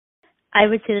I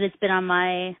would say that it's been on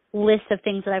my list of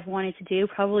things that I've wanted to do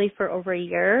probably for over a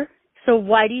year. So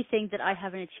why do you think that I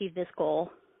haven't achieved this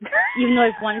goal, even though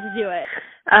I've wanted to do it?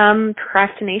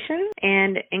 Procrastination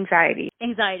and anxiety.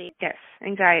 Anxiety. Yes,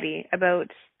 anxiety about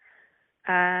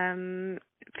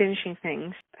finishing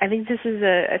things. I think this is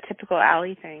a typical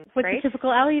Allie thing. What's right? a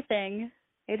typical Allie thing?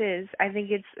 It is. I think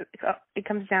it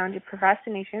comes down to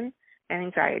procrastination and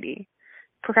anxiety.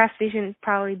 Procrastination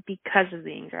probably because of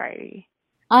the anxiety.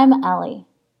 I'm Allie,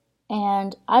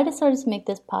 and I decided to make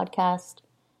this podcast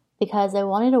because I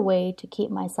wanted a way to keep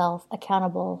myself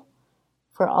accountable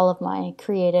for all of my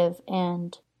creative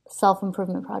and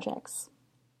self-improvement projects.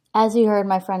 As you heard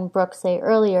my friend Brooke say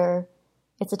earlier,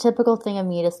 it's a typical thing of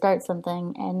me to start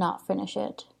something and not finish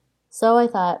it. So I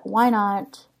thought, why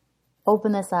not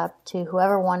open this up to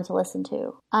whoever wanted to listen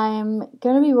to? I'm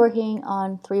going to be working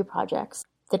on 3 projects.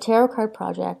 The Tarot Card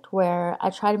Project, where I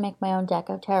try to make my own deck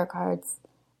of tarot cards,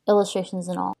 illustrations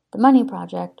and all. The Money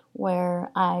Project,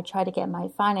 where I try to get my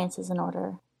finances in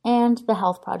order. And the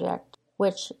Health Project,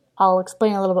 which I'll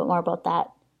explain a little bit more about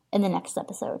that in the next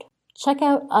episode. Check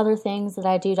out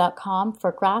otherthingsthatIdo.com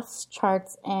for graphs,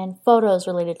 charts, and photos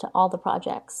related to all the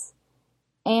projects.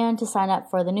 And to sign up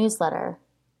for the newsletter,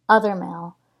 Other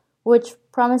Mail, which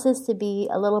promises to be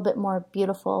a little bit more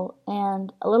beautiful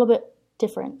and a little bit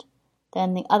different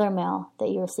than the other mail that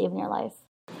you receive in your life.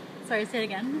 Sorry, say it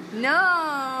again. No,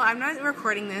 I'm not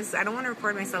recording this. I don't want to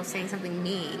record myself saying something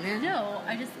mean. No,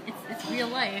 it's real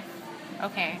life.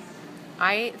 Okay.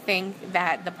 I think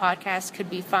that the podcast could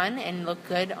be fun and look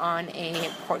good on a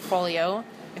portfolio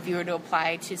if you were to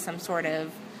apply to some sort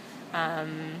of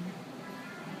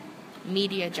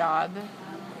media job.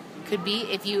 Could be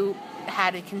if you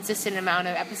had a consistent amount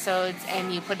of episodes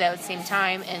and you put it out at the same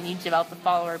time and you develop a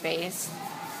follower base.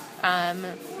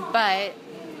 But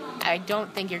I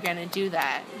don't think you're going to do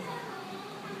that.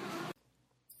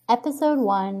 Episode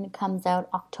 1 comes out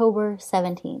October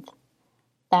 17th.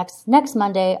 That's next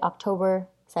Monday, October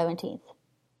 17th.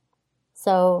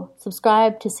 So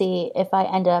subscribe to see if I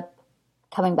end up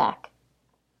coming back.